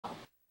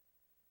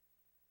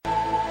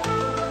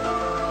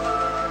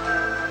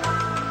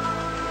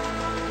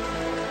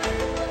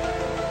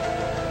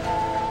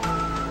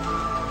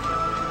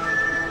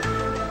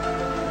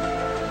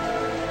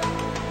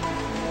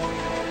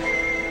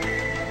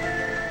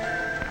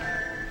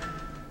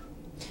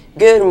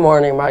Good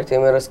morning, Mark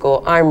Twain Middle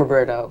School. I'm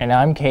Roberto. And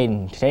I'm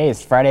Caden. Today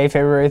is Friday,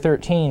 February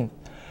 13th,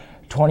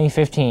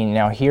 2015.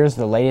 Now here's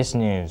the latest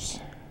news.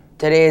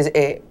 Today is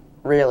it,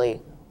 really.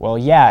 Well,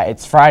 yeah,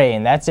 it's Friday,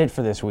 and that's it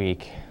for this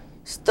week.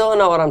 Still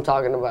know what I'm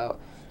talking about.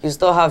 You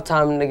still have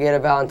time to get a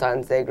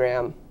Valentine's Day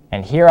gram.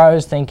 And here I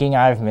was thinking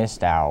I've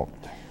missed out.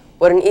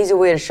 What an easy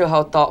way to show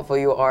how thoughtful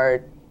you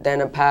are than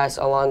to pass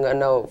along a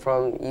note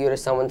from you to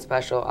someone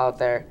special out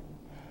there.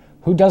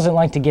 Who doesn't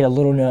like to get a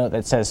little note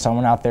that says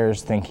someone out there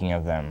is thinking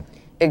of them?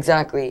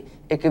 Exactly.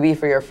 It could be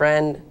for your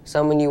friend,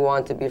 someone you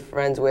want to be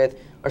friends with,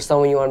 or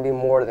someone you want to be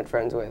more than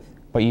friends with.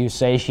 But you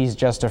say she's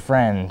just a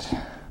friend.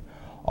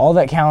 All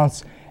that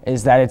counts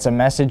is that it's a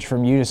message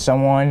from you to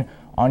someone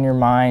on your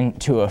mind,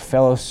 to a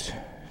fellow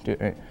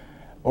student,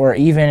 or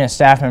even a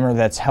staff member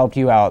that's helped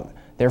you out.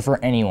 They're for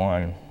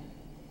anyone.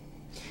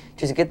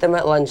 Just get them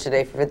at lunch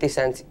today for 50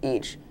 cents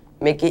each.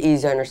 Make it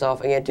easy on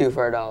yourself and get two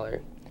for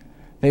 $1.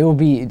 They will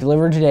be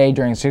delivered today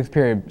during 6th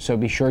period, so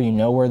be sure you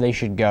know where they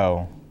should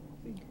go.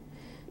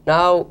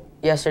 Now,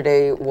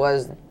 yesterday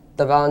was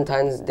the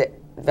Valentine's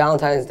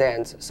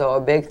dance, so a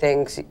big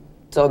thank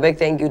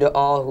you to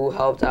all who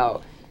helped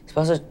out.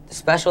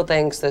 Special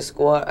thanks to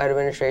school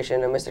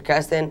administration and Mr.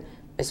 Keston,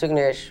 Ms.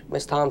 McNish,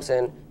 Ms.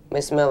 Thompson,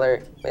 Ms.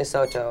 Miller, Ms.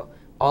 Soto,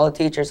 all the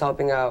teachers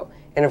helping out,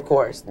 and of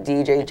course,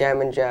 DJ Jem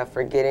and Jeff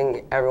for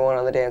getting everyone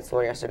on the dance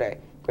floor yesterday.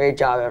 Great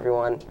job,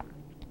 everyone.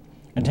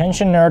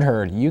 Attention Nerd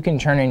Herd, you can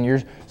turn in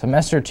your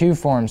Semester 2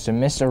 forms to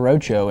Miss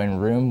Orocho in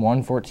room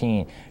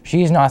 114. If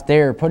she's not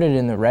there, put it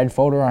in the red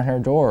folder on her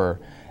door.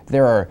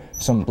 There are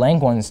some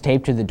blank ones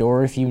taped to the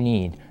door if you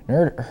need.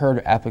 Nerd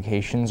Herd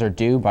applications are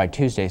due by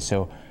Tuesday,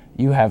 so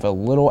you have a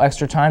little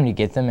extra time to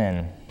get them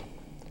in.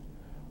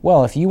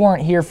 Well, if you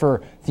weren't here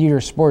for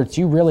theater sports,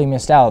 you really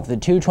missed out. The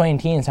 220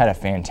 teams had a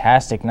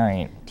fantastic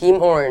night.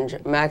 Team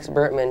Orange, Max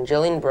Bertman,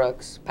 Jillian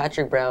Brooks,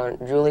 Patrick Brown,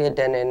 Julia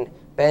Denon,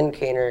 Ben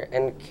Kaner,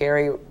 and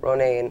Carrie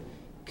Ronayne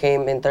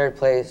came in 3rd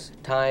place,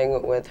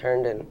 tying with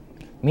Herndon.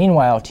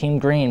 Meanwhile, Team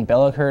Green,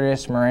 Bella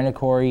Curtis, Miranda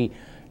Corey,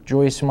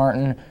 Joyce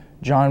Martin,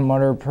 John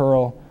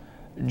Mutterpearl,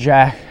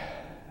 Jack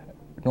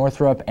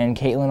Northrup, and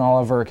Caitlin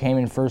Oliver came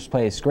in 1st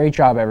place. Great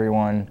job,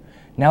 everyone.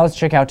 Now let's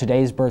check out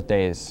today's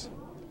birthdays.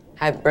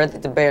 Happy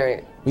birthday to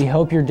Barry. We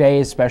hope your day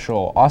is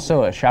special.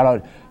 Also, a shout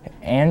out to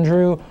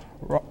Andrew,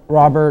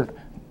 Robert,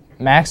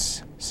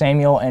 Max,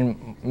 Samuel,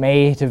 and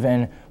May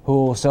Tevin,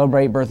 who will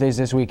celebrate birthdays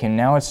this weekend.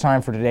 Now it's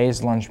time for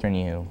today's lunch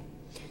menu.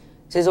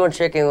 Seasoned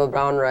chicken with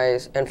brown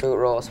rice and fruit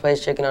roll,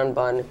 spiced chicken on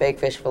bun, baked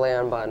fish fillet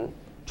on bun.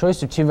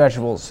 Choice of 2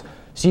 vegetables.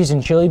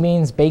 Seasoned chili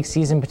beans, baked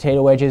seasoned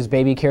potato wedges,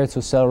 baby carrots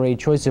with celery,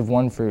 choice of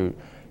 1 fruit.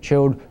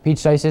 Chilled peach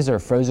slices or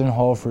frozen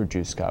whole fruit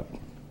juice cup.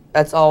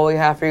 That's all we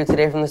have for you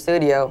today from the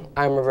studio.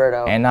 I'm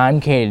Roberto. And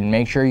I'm Caden.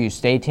 Make sure you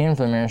stay tuned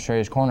for the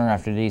Administrator's Corner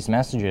after these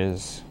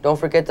messages. Don't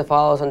forget to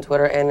follow us on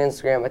Twitter and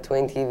Instagram at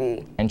Twain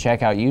TV. And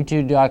check out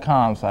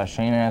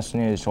youtube.com/TwainS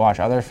News to watch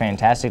other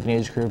fantastic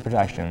news crew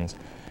productions.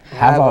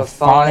 Have a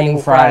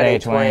fawning Friday,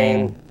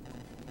 Twain.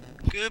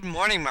 Good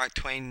morning, Mark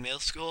Twain Middle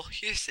School.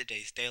 Here's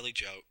today's Daily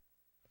Joke.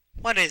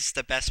 What is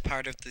the best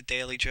part of the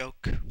Daily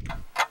Joke?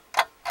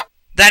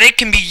 That it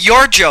can be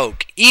your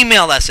joke.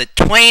 Email us at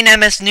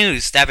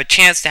TwainMSNews to have a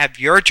chance to have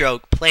your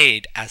joke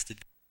played as the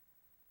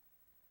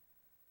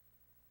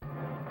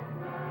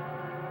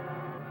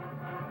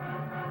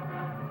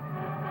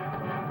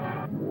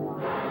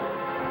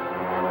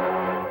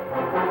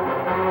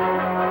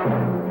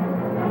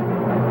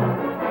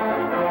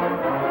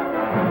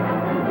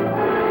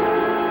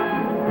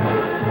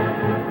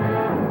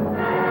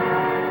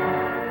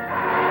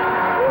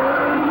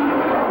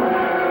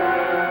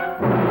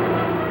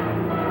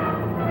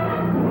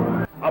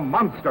A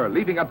monster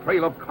leaving a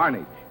trail of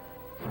carnage,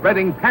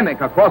 spreading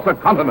panic across a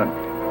continent.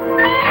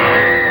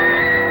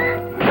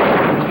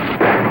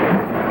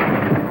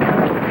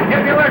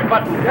 Hit the alert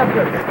button. Yes,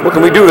 sir. What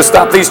can we do to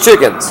stop these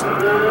chickens?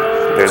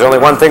 There's only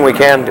one thing we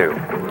can do.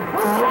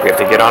 We have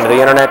to get onto the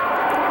internet.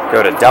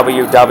 Go to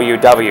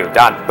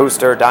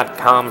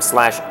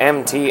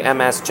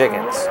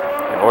www.booster.com/mtmschickens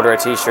and order a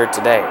t-shirt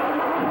today.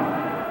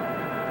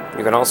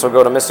 You can also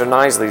go to Mr.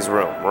 Knisley's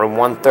room, room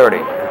 130,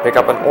 and pick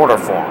up an order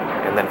form,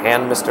 and then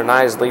hand Mr.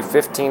 Knisley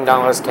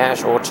 $15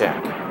 cash or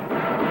check.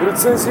 But it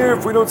says here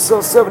if we don't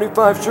sell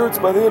 75 shirts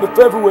by the end of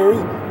February,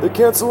 they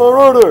cancel our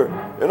order,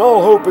 and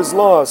all hope is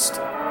lost.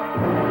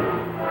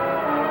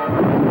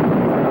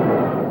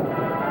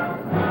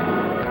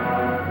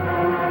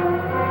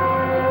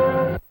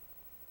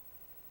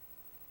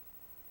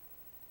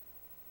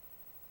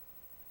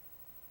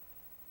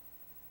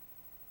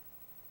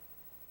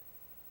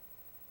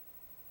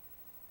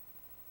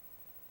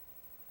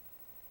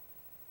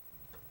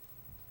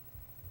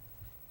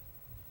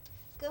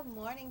 Good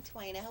morning,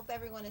 Twain. I hope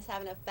everyone is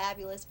having a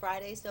fabulous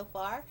Friday so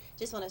far.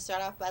 Just want to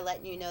start off by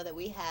letting you know that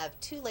we have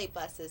 2 late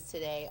buses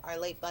today. Our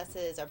late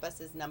buses are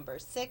buses number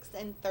 6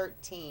 and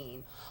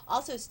 13.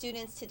 Also,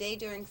 students, today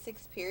during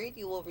 6th period,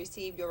 you will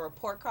receive your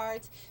report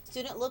cards.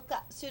 Students, look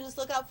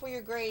out for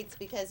your grades,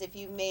 because if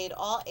you made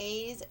all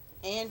A's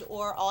and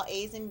or all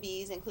A's and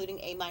B's, including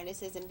A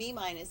minuses and B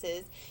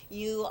minuses,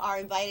 you are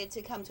invited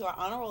to come to our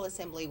honor roll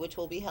assembly, which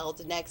will be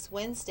held next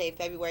Wednesday,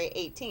 February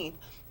 18th.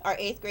 Our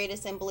 8th grade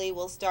assembly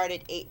will start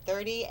at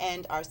 8:30,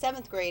 and our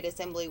 7th grade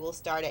assembly will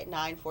start at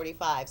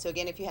 9:45. So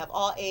again, if you have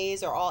all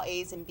A's or all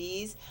A's and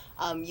B's,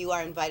 you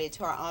are invited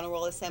to our honor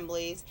roll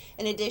assemblies.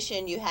 In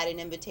addition, you had an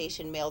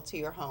invitation mailed to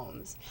your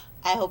homes.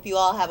 I hope you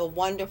all have a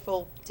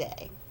wonderful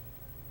day.